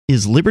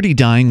Is liberty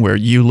dying where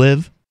you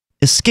live?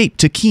 Escape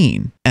to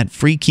Keene at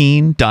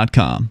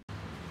freekeene.com.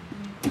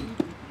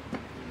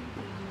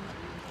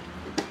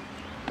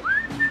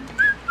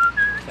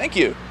 Thank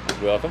you.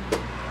 You're welcome.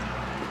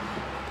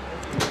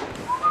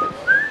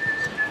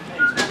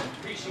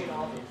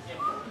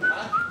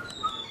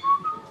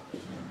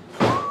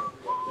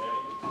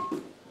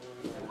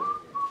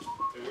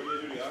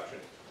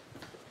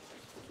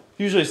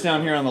 Usually it's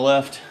down here on the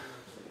left.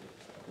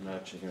 I'm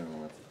actually here on the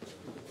left.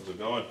 How's it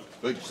going?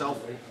 Good,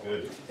 yourself?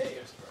 Good. Hey,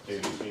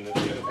 have you seen this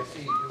yet? I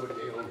see you do it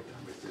day all the time.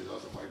 If there's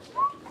other white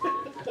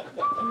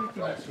stuff.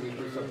 Last week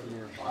or something in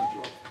your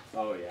poncho.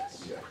 Oh,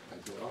 yes. Yeah, I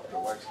do it up. The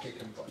wife's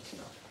kicking butts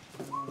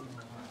now.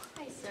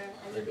 Hi, sir.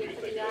 I'm the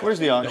vehicle guy. Where's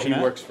the auction He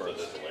at? works for us.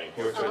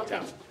 He works right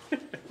town.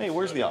 Hey,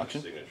 where's the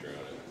auction? Signature on it.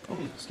 Oh,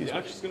 excuse The me.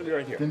 auction's going to be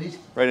right here.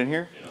 Right in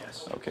here?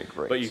 Yes. Okay,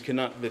 great. But you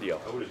cannot video.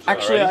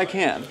 Actually, I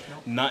can.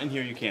 Not in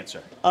here, you can't,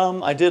 sir.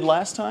 I did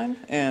last time,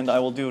 and I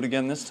will do it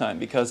again this time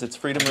because it's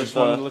freedom Just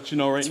of wanted to let you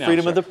know right it's now,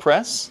 freedom sir. of the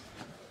press.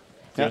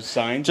 There's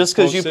signs. Just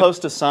because you posted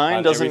post a sign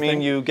on doesn't mean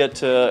everything. you get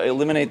to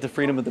eliminate the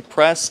freedom of the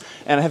press.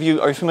 And are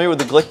you familiar with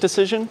the Glick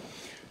decision?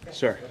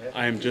 Sir,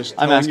 I am just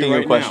I'm telling asking you you a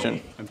right question,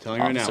 now. I'm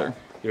telling you right officer. now.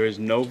 There is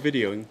no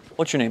videoing.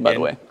 What's your name, by the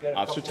way?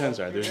 Officer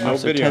Tenzar. There's no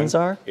Officer videoing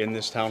Tenzar? in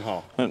this town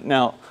hall.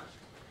 Now,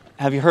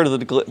 have you heard of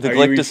the Are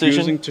Glick you decision?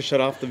 refusing to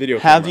shut off the video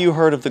Have camera? you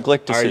heard of the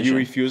Glick Are decision? you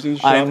refusing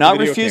to shut I off am the not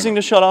video refusing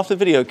camera? to shut off the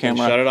video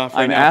camera. shut it off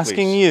right I'm now,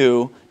 asking please.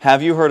 you,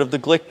 have you heard of the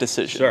Glick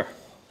decision? Sir,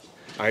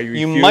 are you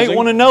You refusing? might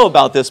want to know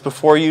about this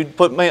before you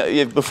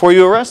before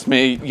you arrest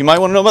me. You might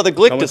want to know about the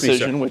Glick Come with me,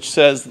 decision, sir. which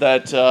says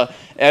that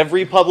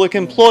every public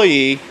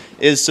employee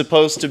is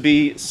supposed to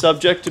be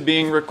subject to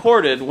being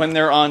recorded when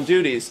they're on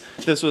duties.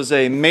 This was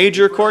a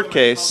major court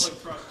case.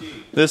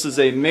 This is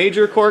a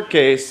major court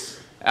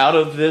case out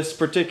of this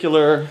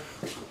particular.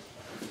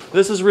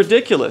 This is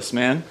ridiculous,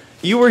 man.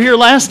 You were here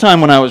last time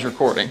when I was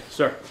recording.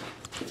 Sir,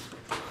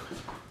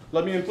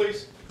 let me in,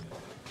 please.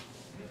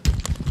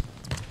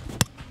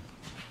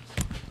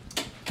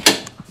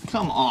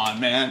 Come on,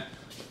 man.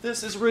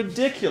 This is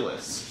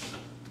ridiculous.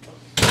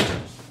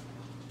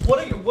 What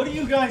are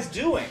you guys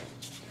doing?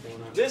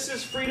 This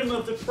is freedom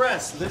of the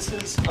press. This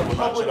is a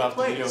public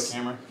place.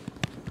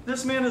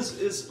 This man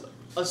is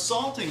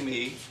assaulting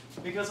me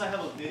because I have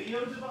a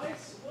video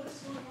device? What is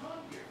going on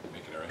here?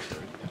 Making it right there.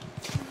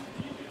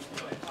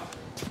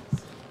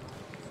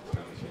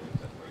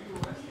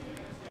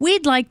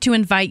 We'd like to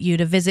invite you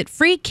to visit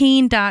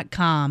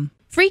freekeene.com.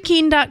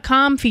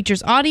 Freekeene.com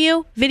features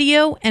audio,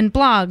 video, and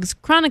blogs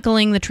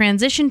chronicling the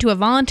transition to a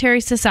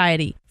voluntary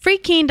society.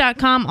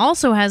 Freekeene.com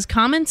also has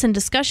comments and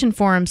discussion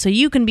forums so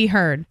you can be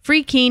heard.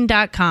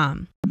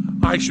 Freekeene.com.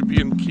 I should be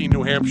in Keene,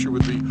 New Hampshire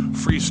with the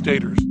Free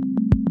Staters.